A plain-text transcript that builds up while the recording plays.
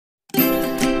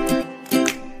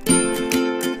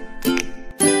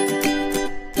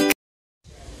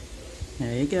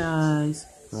Hey guys,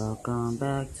 welcome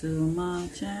back to my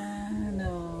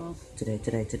channel.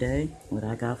 Today, what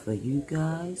I got for you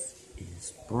guys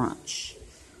is brunch.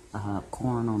 I have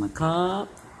corn on the cob,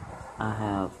 I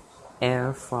have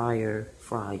air fryer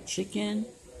fried chicken,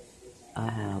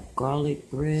 I have garlic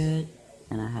bread,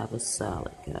 and I have a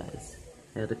salad, guys.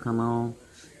 I had to come on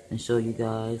and show you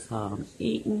guys how I'm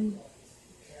eating.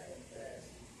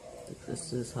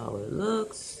 This is how it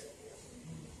looks.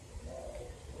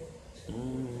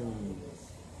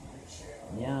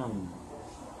 Yum.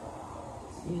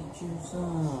 Get you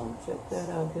some. Check that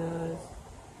out, guys.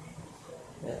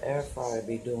 That air fryer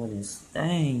be doing its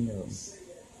thing, though.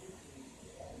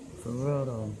 For real,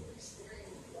 though.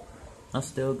 I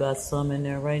still got some in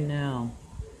there right now.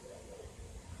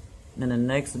 In the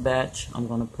next batch, I'm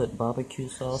gonna put barbecue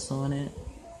sauce on it.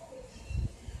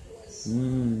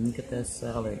 Look at that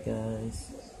salad,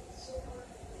 guys.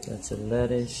 Got your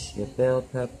lettuce, your bell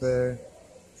pepper,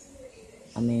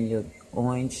 your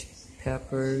orange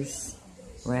peppers,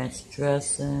 ranch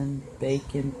dressing,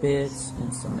 bacon bits,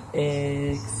 and some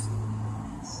eggs.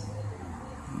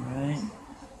 Alright.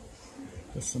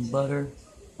 Put some butter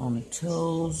on the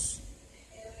toast,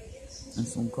 and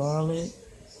some garlic.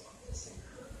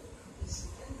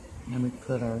 Then we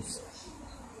put our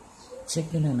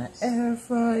chicken in the air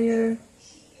fryer.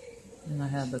 And I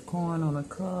have the corn on the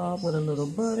cob with a little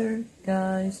butter,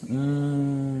 guys.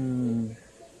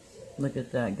 Look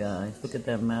at that, guys. Look at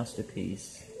that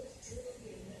masterpiece.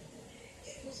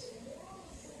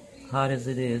 Hot as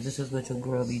it is, this is what your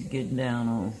girl be getting down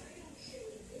on.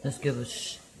 Let's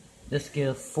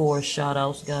give 4 shout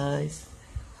outs, guys.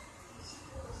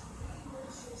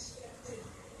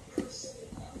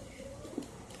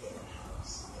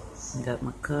 Got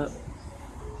my cup.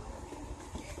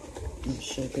 Let's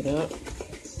shake it up.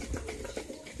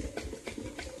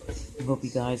 I hope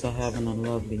you guys are having a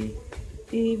lovely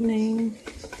evening.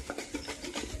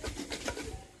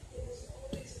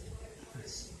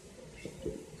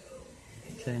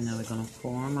 Okay, now we're gonna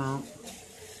pour them out.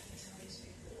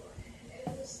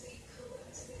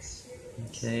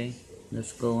 Okay,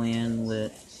 let's go in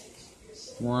with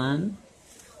 1,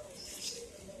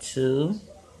 2,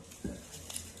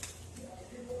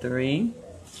 3,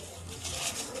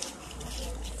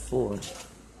 4.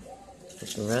 Put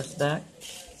the rest back.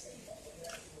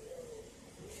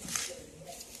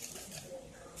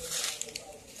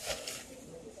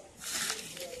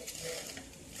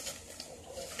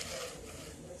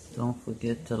 Don't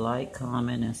forget to like,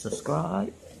 comment, and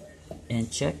subscribe. And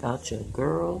check out your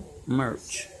girl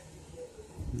merch.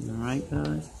 Alright,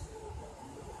 guys.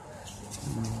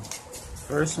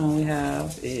 First one we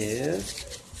have is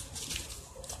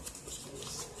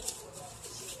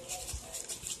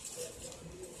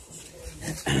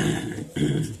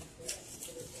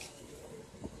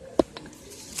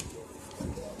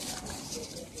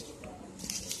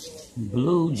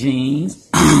Blue Jeans.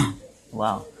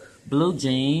 Wow. Blue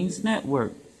Jeans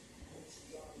Network.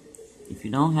 If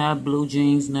you don't have Blue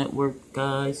Jeans Network,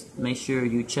 guys, make sure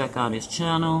you check out his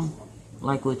channel.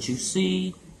 Like what you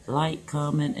see. Like,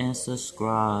 comment, and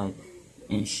subscribe.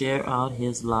 And share out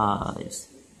his lives.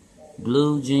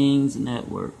 Blue Jeans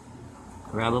Network.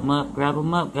 Grab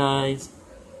them up, guys.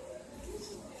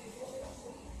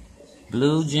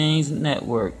 Blue Jeans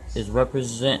Network is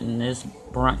representing this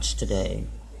brunch today.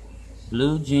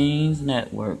 Blue Jeans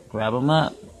Network. Grab them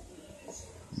up.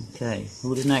 Okay,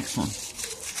 who the next one?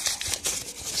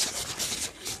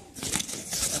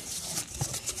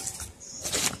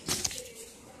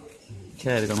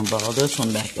 Okay, we're gonna ball this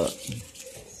one back up.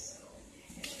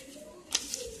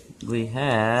 We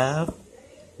have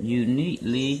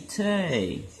Uniquely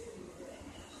Tay.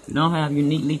 If you don't have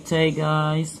Uniquely Tay,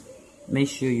 guys, make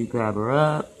sure you grab her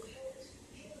up.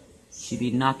 She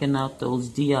be knocking out those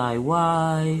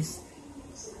DIYs,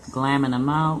 glamming them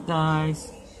out,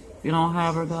 guys. If you don't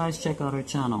have her, guys, check out her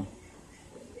channel.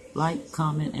 Like,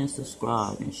 comment, and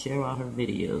subscribe, and share out her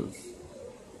videos.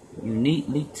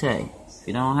 Uniquely Tay. If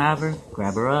you don't have her,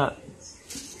 grab her up.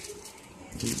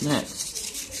 Who's next?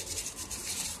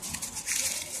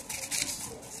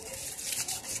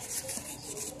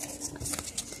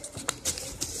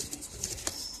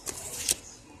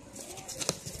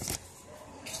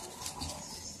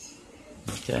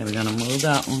 Okay, we're gonna move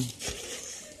that one.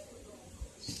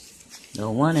 The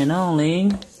one and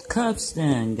only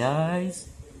Cubston, guys.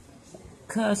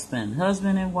 Cubston,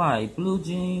 husband and wife, Blue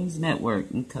Jeans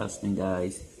Network and Cubston,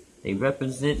 guys. They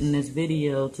representing this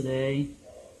video today.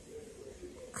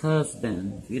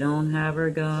 Cubston. If you don't have her,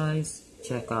 guys,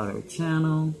 check out her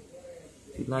channel.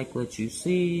 If you like what you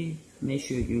see, make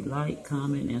sure you like,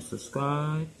 comment, and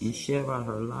subscribe, and share out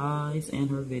her lives and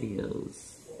her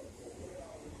videos.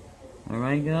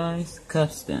 Alright guys,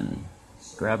 Custon.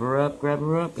 Grab her up,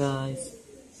 guys.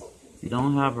 If you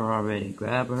don't have her already,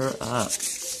 grab her up.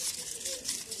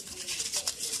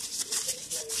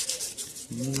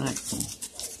 Next one.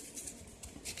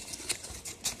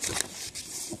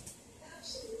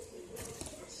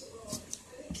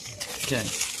 Okay,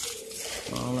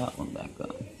 roll that one back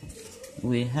up.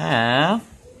 We have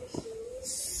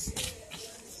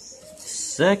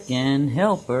Second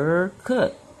Helper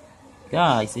Cook.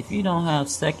 Guys, if you don't have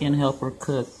Second Helper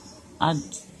Cook, I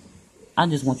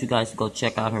just want you guys to go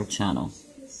check out her channel.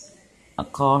 I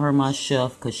call her my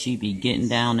chef because she be getting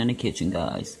down in the kitchen,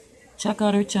 guys. Check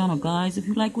out her channel, guys. If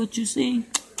you like what you see,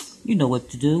 you know what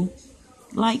to do.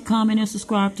 Like, comment, and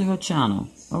subscribe to her channel.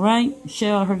 Alright?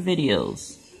 Share out her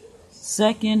videos.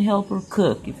 Second Helper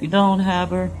Cook. If you don't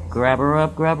have her, grab her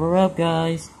up,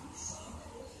 guys.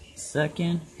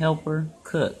 Second Helper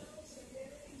Cook.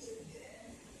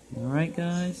 Alright,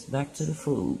 guys. Back to the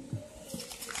food.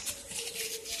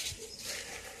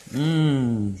 Get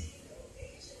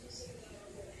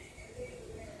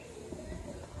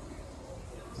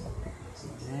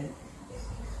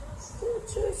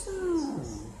you some.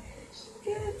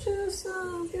 Get you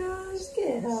some, guys.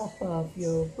 Get off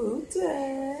your booty.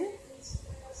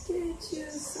 Get you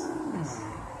some.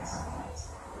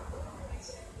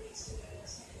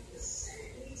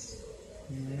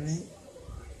 Alright.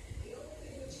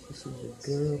 This is a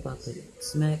girl about to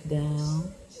smack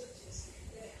down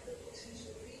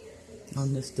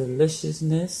on this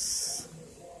deliciousness.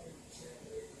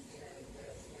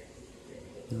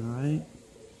 Alright.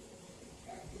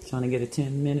 Trying to get a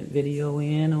 10-minute video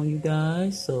in on you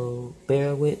guys, so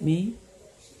bear with me.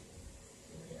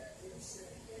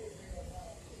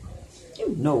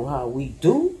 You know how we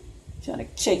do. Trying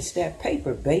to chase that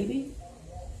paper, baby.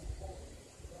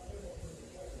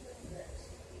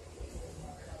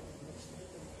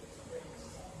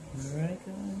 Alright,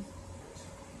 guys.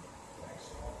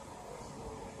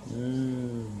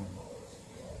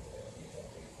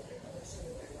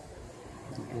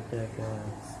 Look at that,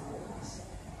 guys.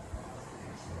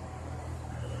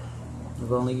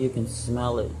 If only you can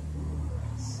smell it.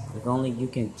 If only you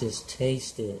can just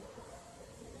taste it.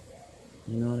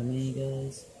 You know what I mean,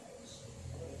 guys?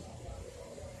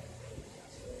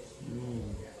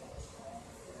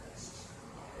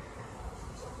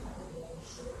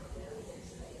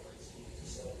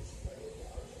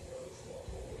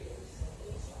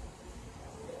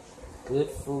 Good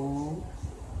food.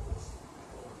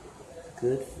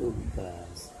 Good food,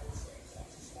 guys.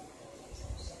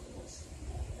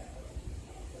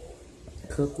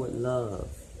 Cook with love.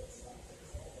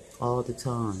 All the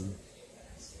time.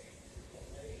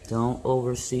 Don't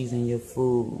over season your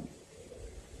food.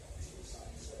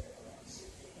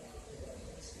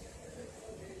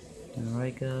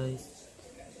 Alright, guys.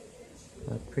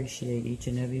 I appreciate each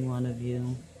and every one of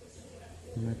you.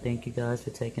 And I thank you guys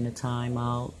for taking the time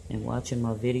out and watching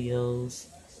my videos.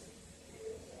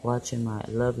 Watching my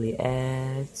lovely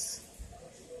ads.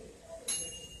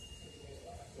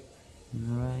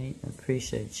 Alright, I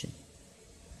appreciate you.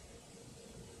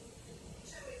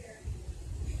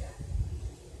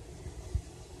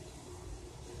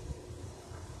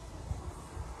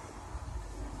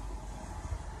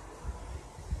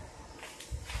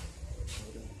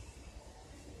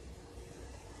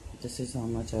 This is how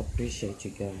much I appreciate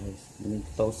you guys. Let me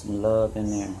throw some love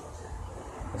in there.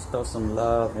 Let's throw some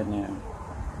love in there.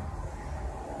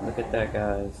 Look at that,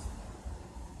 guys.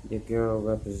 Your girl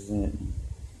representing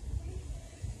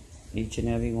each and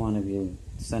every one of you.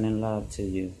 Sending love to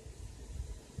you.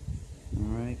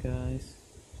 Alright, guys.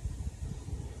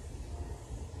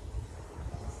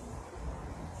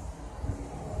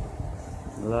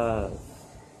 Love.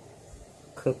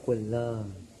 Cook with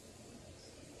love.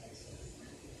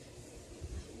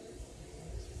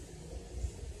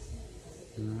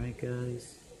 Alright,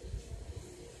 guys.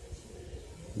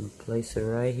 I'm gonna place it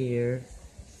right here.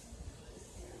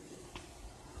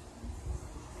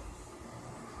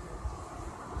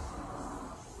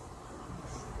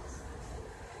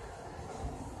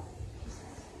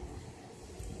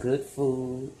 Good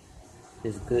food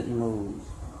is good mood.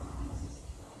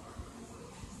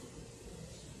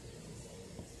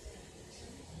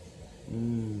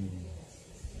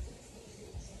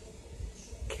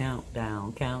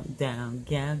 Countdown, countdown,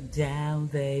 countdown,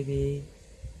 baby.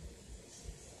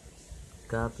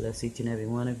 God bless each and every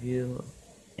one of you.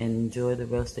 And enjoy the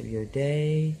rest of your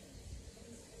day.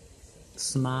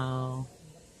 Smile.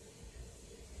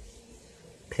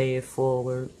 Pay it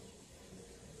forward.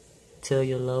 Tell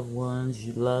your loved ones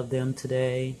you love them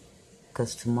today,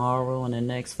 because tomorrow and the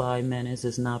next 5 minutes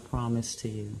is not promised to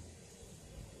you.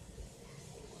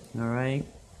 Alright?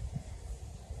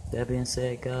 That being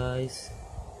said, guys,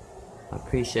 I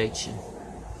appreciate you.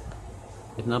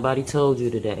 If nobody told you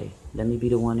today, let me be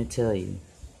the one to tell you.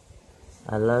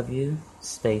 I love you.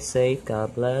 Stay safe.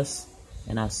 God bless.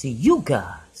 And I'll see you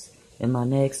guys in my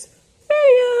next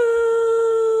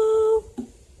video.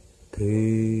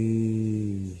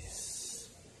 Peace.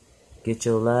 Get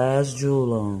your last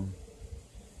jewel on.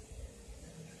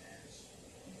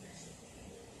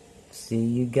 See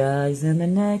you guys in the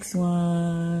next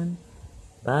one.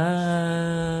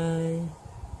 Bye.